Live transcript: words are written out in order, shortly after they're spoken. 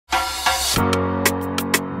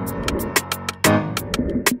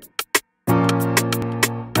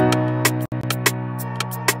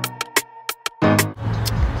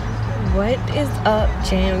What is up,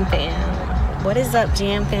 Jam Fam? What is up,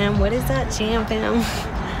 Jam Fam? What is up, Jam Fam?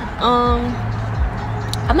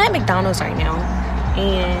 I'm at McDonald's right now,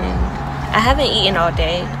 and I haven't eaten all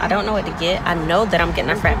day. I don't know what to get. I know that I'm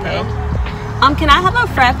getting a frappe. Can I have a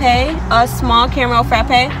frappe? A small caramel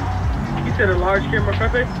frappe? You said a large caramel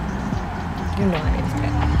frappe? You know I didn't say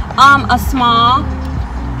that. A small.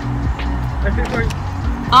 That's it for you?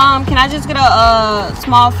 Can I just get a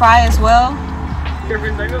small fry as well?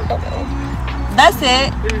 That's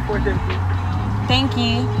it. Thank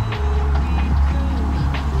you.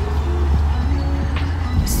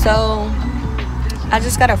 So, I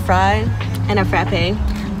just got a fry and a frappe.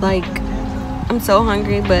 Like, I'm so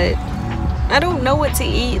hungry, but I don't know what to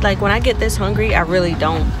eat. Like, when I get this hungry, I really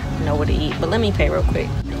don't know what to eat. But let me pay real quick.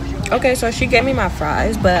 Okay, so she gave me my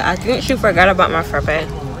fries, but I think she forgot about my frappe.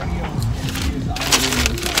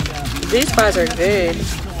 These fries are good.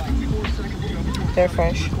 They're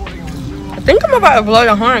fresh. I think I'm about to blow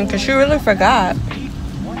the horn because she really forgot.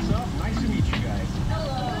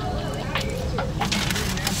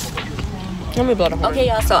 Let me blow the horn. Okay,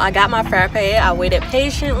 y'all, so I got my frappe. I waited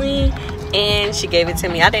patiently, and she gave it to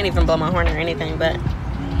me. I didn't even blow my horn or anything, but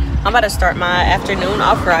I'm about to start my afternoon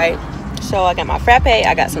off right. So I got my frappe.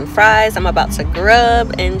 I got some fries. I'm about to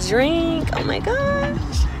grub and drink. Oh my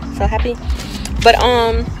gosh. So happy. But,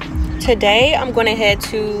 today I'm going to head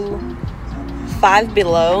to Five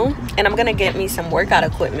Below, and I'm going to get me some workout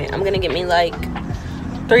equipment. I'm going to get me like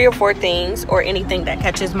 3 or 4 things or anything that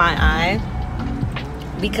catches my eye,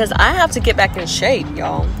 because I have to get back in shape,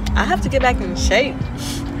 y'all. I have to get back in shape.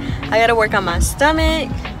 I got to work on my stomach,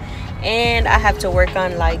 and I have to work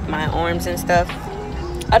on like my arms and stuff.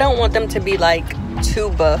 I don't want them to be like too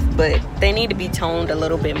buff, but they need to be toned a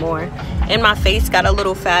little bit more. And my face got a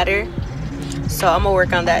little fatter, so I'm gonna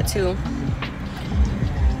work on that too.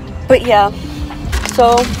 But yeah,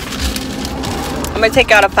 so I'm gonna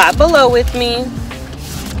take out a Five Below with me,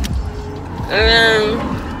 and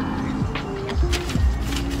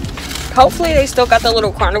hopefully they still got the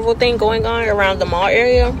little carnival thing going on around the mall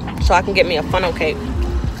area, so I can get me a funnel cake,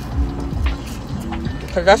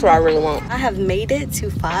 because that's what I really want. I have made it to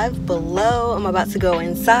Five Below. I'm about to go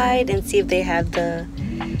inside and see if they have the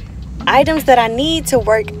items that I need to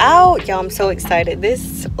work out. Y'all, I'm so excited.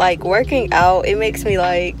 This, like, working out, it makes me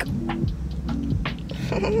like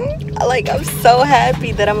I'm so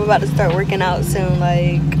happy that I'm about to start working out soon.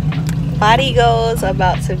 Like, body goals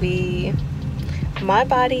about to be, my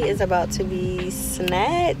body is about to be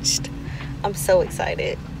snatched. I'm so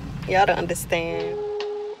excited. Y'all don't understand.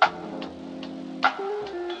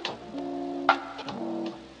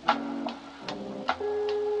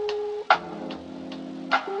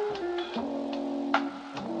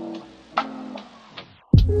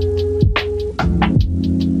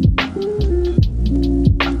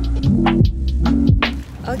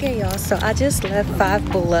 Okay, y'all, so I just left Five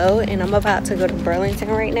Below, and I'm about to go to Burlington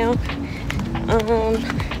right now.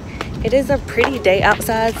 It is a pretty day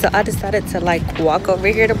outside, so I decided to like walk over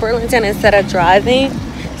here to Burlington instead of driving,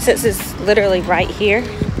 since it's literally right here.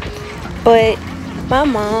 But my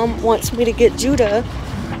mom wants me to get Judah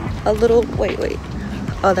a little, wait,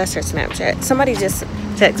 oh, that's her Snapchat. Somebody just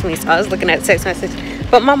texted me, so I was looking at text message.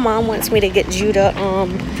 But my mom wants me to get Judah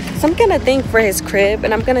some kind of thing for his crib,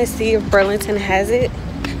 and I'm gonna see if Burlington has it.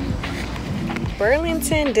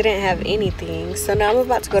 Burlington didn't have anything, so now I'm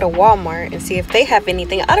about to go to Walmart and see if they have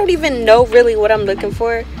anything. I don't even know really what I'm looking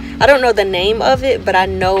for. I don't know the name of it, but I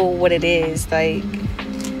know what it is. Like,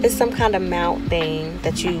 it's some kind of mount thing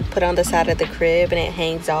that you put on the side of the crib and it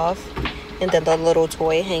hangs off, and then the little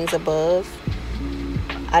toy hangs above.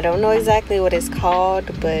 I don't know exactly what it's called,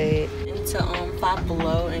 but into Five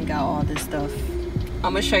Below and got all this stuff.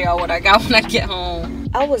 I'm gonna show y'all what I got when I get home.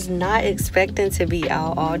 I was not expecting to be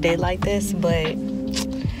out all day like this, but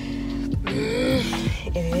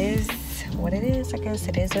it is what it is. I guess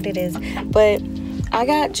it is what it is. But I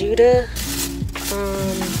got Judah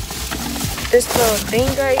this little thing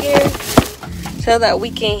right here, so that we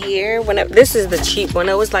can hear when this is the cheap one.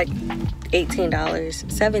 It was like $18,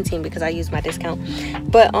 $17 because I used my discount.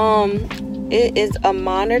 But it is a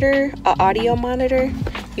monitor, an audio monitor.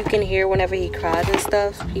 You can hear whenever he cries and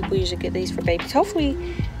stuff. People usually get these for babies. Hopefully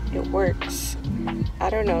it works. I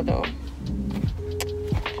don't know though.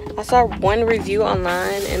 I saw one review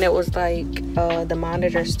online, and it was like the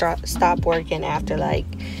monitor stopped working after like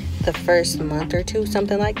the first month or 2,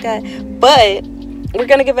 something like that. But we're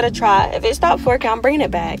gonna give it a try. If it stops working, I'm bringing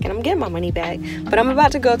it back and I'm getting my money back. But I'm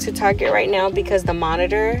about to go to Target right now because the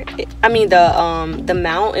monitor, the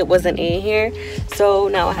mount, it wasn't in here. So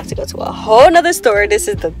now I have to go to a whole nother store. This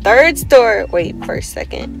is the 3rd store. Wait, first,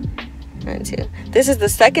 second. 1, 2. This is the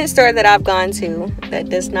second store that I've gone to that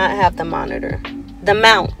does not have the monitor. The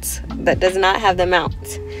mount that does not have the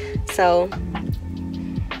mount. So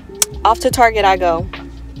off to Target I go.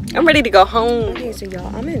 I'm ready to go home. Okay, so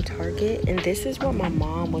y'all, I'm in Target and this is what my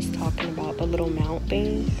mom was talking about, the little mount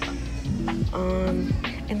thing.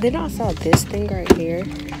 And then I saw this thing right here,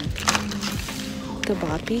 the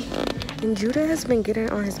boppy. And Judah has been getting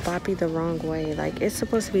on his boppy the wrong way. Like, it's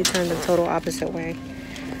supposed to be turned the total opposite way.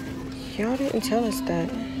 Y'all didn't tell us that.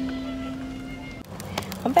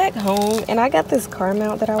 I'm back home and I got this car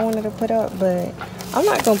mount that I wanted to put up, but I'm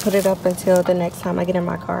not gonna put it up until the next time I get in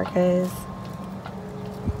my car because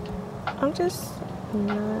I'm just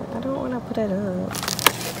not, I don't want to put it up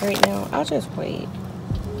right now. I'll just wait.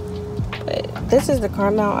 But this is the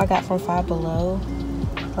car mount I got from Five Below.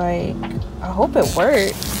 Like, I hope it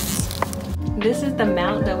works. This is the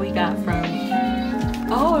mount that we got from,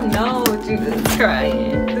 oh no, Jesus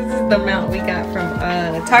crying. This is the mount we got from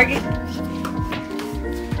Target.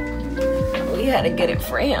 We had to get it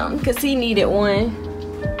for him because he needed one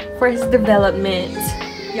for his development.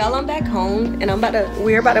 Y'all, I'm back home and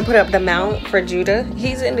we're about to put up the mount for Judah.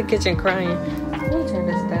 He's in the kitchen crying. Let me turn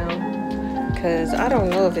this down because I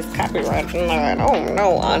don't know if it's copyrighted or not. I don't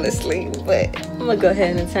know, honestly, but I'm gonna go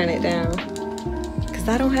ahead and turn it down because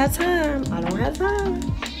I don't have time.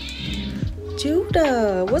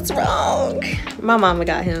 Judah, what's wrong? My mama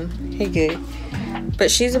got him. He good.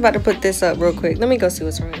 But she's about to put this up real quick. Let me go see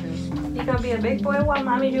what's wrong with him. You gonna be a big boy while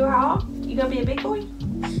mommy do her haul? You gonna be a big boy?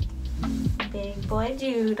 Big boy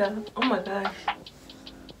Judah. Oh my gosh.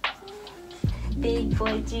 Big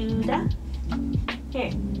boy Judah.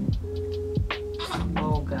 Here.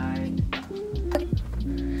 Oh God.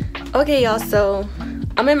 Okay, y'all, so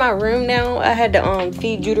I'm in my room now. I had to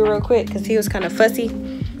feed Judah real quick because he was kind of fussy.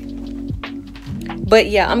 But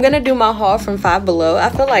yeah, I'm gonna do my haul from Five Below. I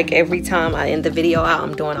feel like every time I end the video out,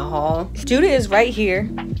 I'm doing a haul. Judah is right here.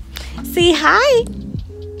 Say hi.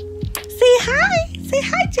 Say hi. Say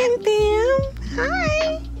hi, Jonathan.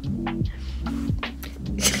 Hi.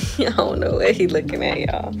 I don't know what he looking at,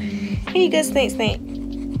 y'all. Here you go, Snake. Here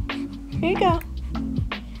you go.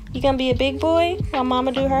 You gonna be a big boy while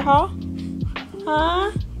mama do her haul?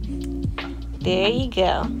 Huh? There you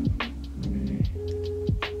go.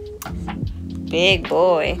 Big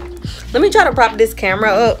boy. Let me try to prop this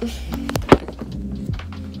camera up.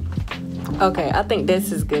 Okay, I think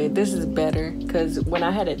this is good. This is better because when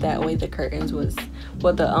I had it that way, the curtains was,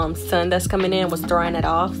 well, the sun that's coming in was throwing it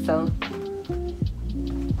off. So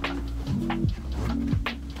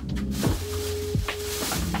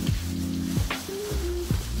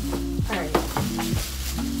all right,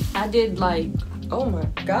 I did like, oh my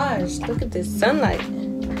gosh, look at this sunlight.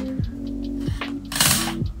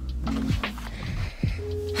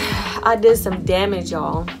 I did some damage,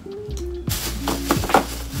 y'all.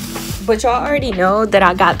 But y'all already know that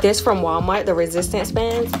I got this from Walmart, the resistance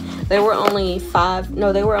bands. They were only $6,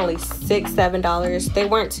 $7. They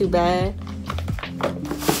weren't too bad.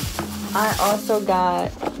 I also got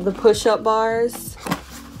the push-up bars.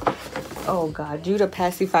 Oh God, Judah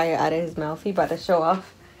pacifier out of his mouth. He about to show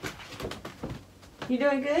off. You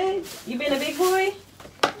doing good? You been a big boy?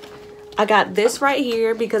 I got this right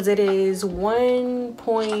here because it is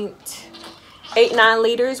 1.89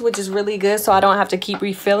 liters, which is really good, so I don't have to keep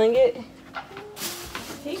refilling it.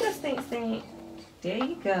 Here you go, Stink. There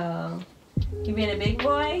you go. You being a big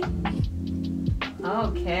boy?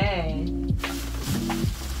 Okay.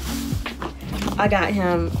 I got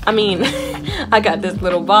him, I got this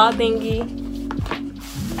little ball thingy.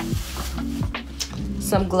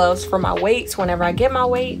 Some gloves for my weights whenever I get my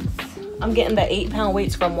weights. I'm getting the 8-pound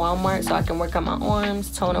weights from Walmart so I can work on my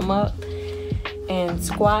arms, tone them up, and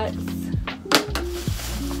squats.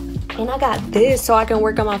 And I got this so I can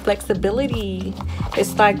work on my flexibility.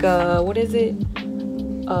 It's like a, what is it?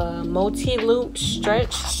 A multi-loop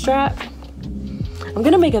stretch strap. I'm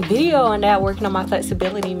gonna make a video on that, working on my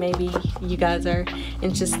flexibility. Maybe you guys are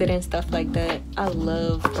interested in stuff like that. I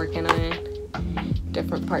love working on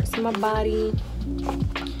different parts of my body.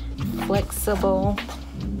 Flexible.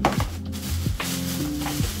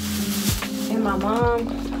 And my mom,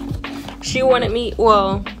 she wanted me,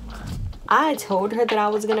 well, I told her that I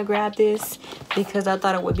was gonna grab this because I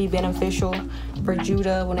thought it would be beneficial for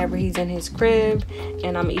Judah whenever he's in his crib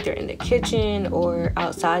and I'm either in the kitchen or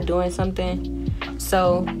outside doing something.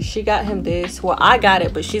 So she got him this. Well, I got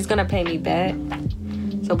it, but she's gonna pay me back.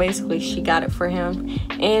 So basically she got it for him.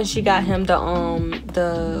 And she got him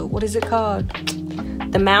the what is it called?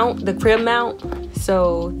 The mount, the crib mount.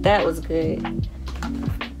 So that was good.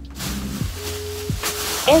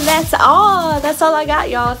 And that's all I got,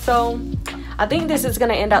 y'all. So I think this is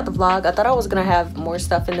gonna end out the vlog. I thought I was gonna have more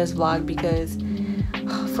stuff in this vlog because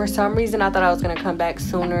for some reason I thought I was gonna come back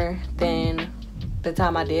sooner than the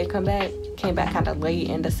time I did come back. Came back kind of late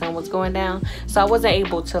and the sun was going down, so I wasn't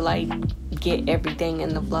able to like get everything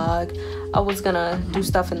in the vlog. I was gonna do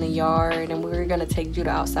stuff in the yard and we were gonna take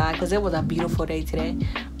Judah outside because it was a beautiful day today,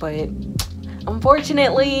 but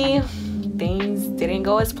unfortunately things didn't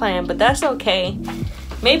go as planned, but that's okay.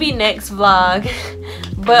 Maybe next vlog.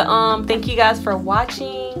 But thank you guys for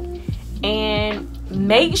watching, and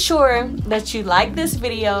make sure that you like this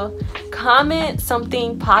video, comment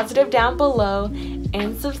something positive down below,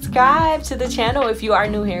 and subscribe to the channel if you are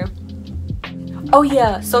new here. Oh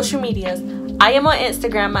yeah, social medias. I am on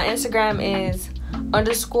Instagram. My Instagram is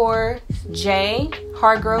 _J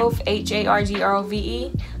Hargrove,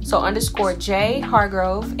 HARGROVE. So _J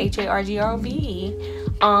Hargrove, HARGROVE.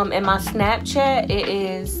 And my Snapchat, it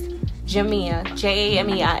is Jamia,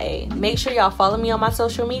 JAMEIA. Make sure y'all follow me on my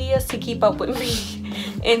social medias to keep up with me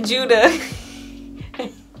and Judah.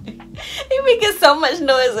 He making so much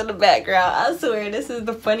noise in the background. I swear, this is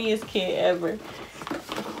the funniest kid ever.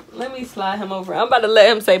 Let me slide him over. I'm about to let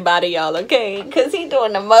him say bye to y'all, okay? Because he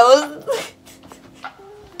doing the most.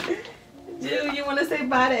 Jill, you want to say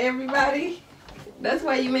bye to everybody? That's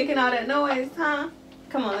why you making all that noise, huh?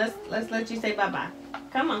 Come on, let's let you say bye-bye.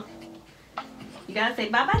 Come on. You gotta say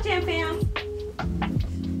bye-bye, Jam Fam.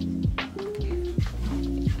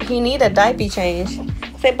 He need a diaper change.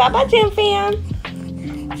 Say bye-bye, Jam Fam.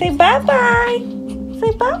 Say bye-bye.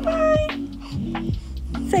 Say bye-bye.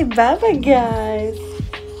 Say bye-bye, guys.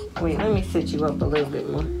 Wait, let me sit you up a little bit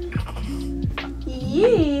more.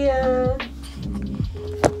 Yeah.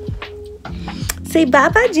 Say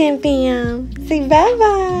bye-bye, Jam Fam. Say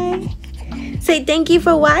bye-bye. Say thank you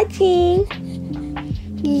for watching.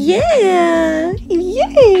 Yeah.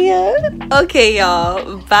 Okay,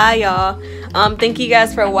 y'all. Bye, y'all. Thank you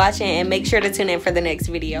guys for watching, and make sure to tune in for the next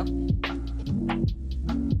video.